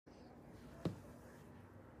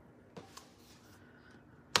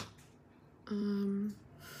My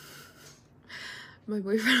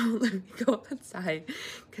boyfriend won't let me go outside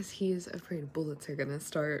because he is afraid bullets are gonna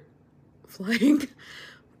start flying.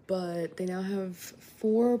 But they now have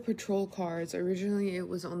 4 patrol cars. Originally it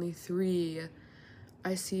was only 3.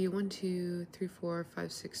 I see 1, 2, 3, 4,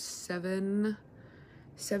 5, 6,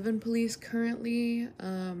 7 police currently.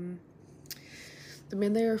 The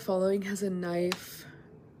man they are following has a knife.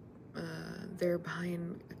 They're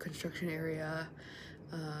behind a construction area.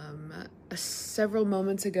 Several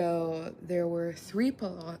moments ago, there were 3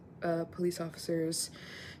 police officers.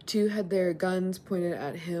 2 had their guns pointed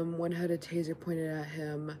at him. 1 had a taser pointed at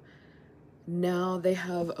him. Now they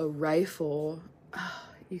have a rifle. Oh,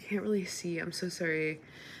 you can't really see. I'm so sorry.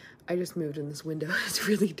 I just moved in this window. It's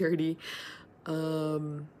really dirty.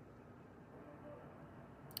 The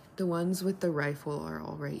ones with the rifle are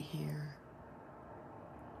all right here.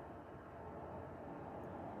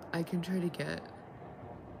 I can try to get...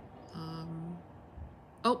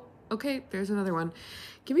 Oh, okay, there's another one.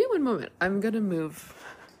 Give me 1 moment. I'm gonna move.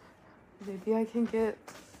 Maybe I can get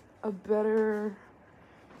a better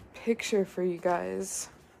picture for you guys.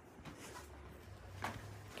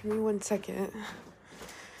 Give me 1 second.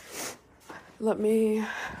 Let me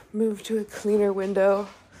move to a cleaner window.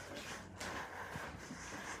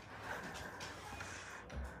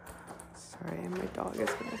 Sorry, my dog is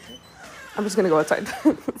gonna hit. I'm just gonna go outside.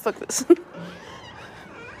 Fuck this.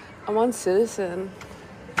 I'm on Citizen.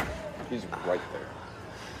 He's right there.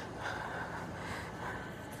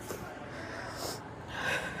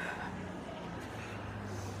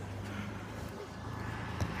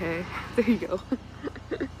 Okay, there you go.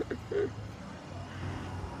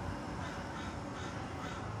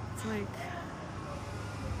 It's like...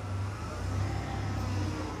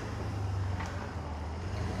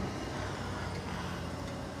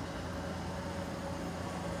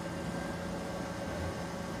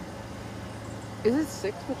 Is it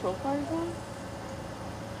 6 patrol cars now?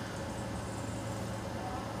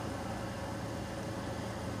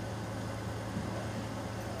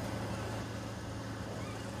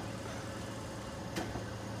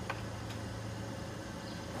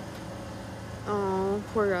 Oh,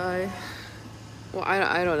 poor guy. Well,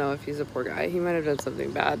 I don't know if he's a poor guy. He might have done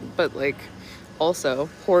something bad, but like, also,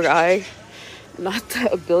 poor guy. Not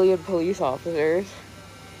a billion police officers.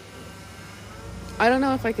 I don't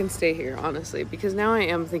know if I can stay here, honestly, because now I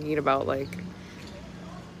am thinking about, like,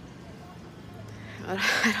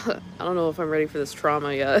 I don't know if I'm ready for this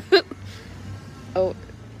trauma yet. Oh,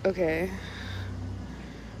 okay.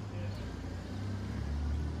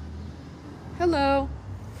 Hello.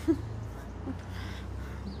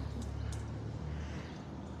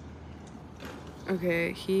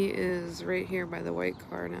 Okay, he is right here by the white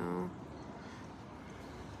car now.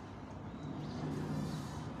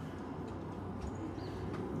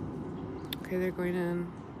 Okay, they're going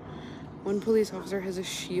in. 1 police officer has a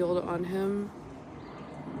shield on him.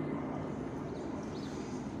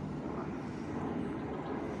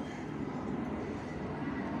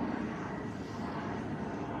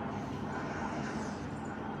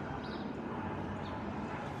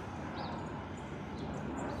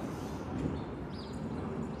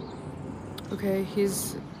 Okay,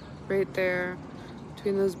 he's right there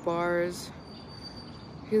between those bars.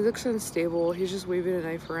 He looks unstable. He's just waving a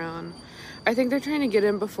knife around. I think they're trying to get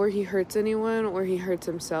him before he hurts anyone or he hurts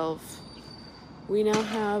himself. We now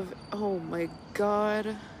have... Oh my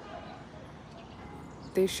god.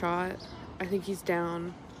 They shot. I think he's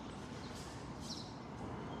down.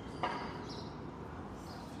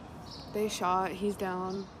 They shot. He's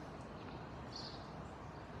down.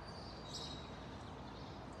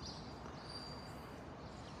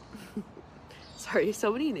 Sorry,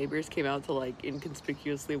 so many neighbors came out to like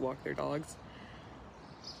inconspicuously walk their dogs.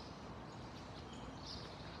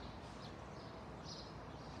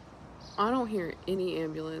 I don't hear any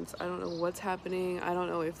ambulance. I don't know what's happening. I don't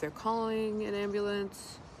know if they're calling an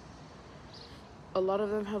ambulance. A lot of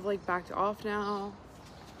them have like backed off now.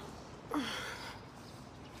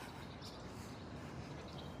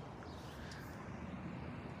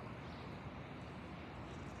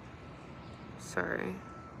 Sorry.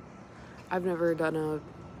 I've never done a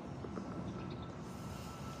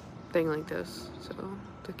thing like this, so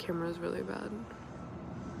the camera is really bad.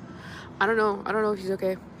 I don't know if he's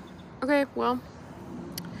okay. Okay, well,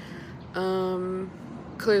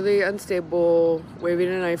 clearly unstable, waving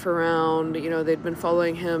a knife around. You know, they'd been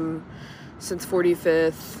following him since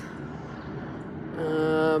 45th.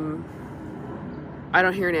 I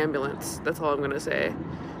don't hear an ambulance. That's all I'm gonna say.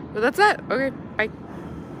 But that's it. Okay, bye.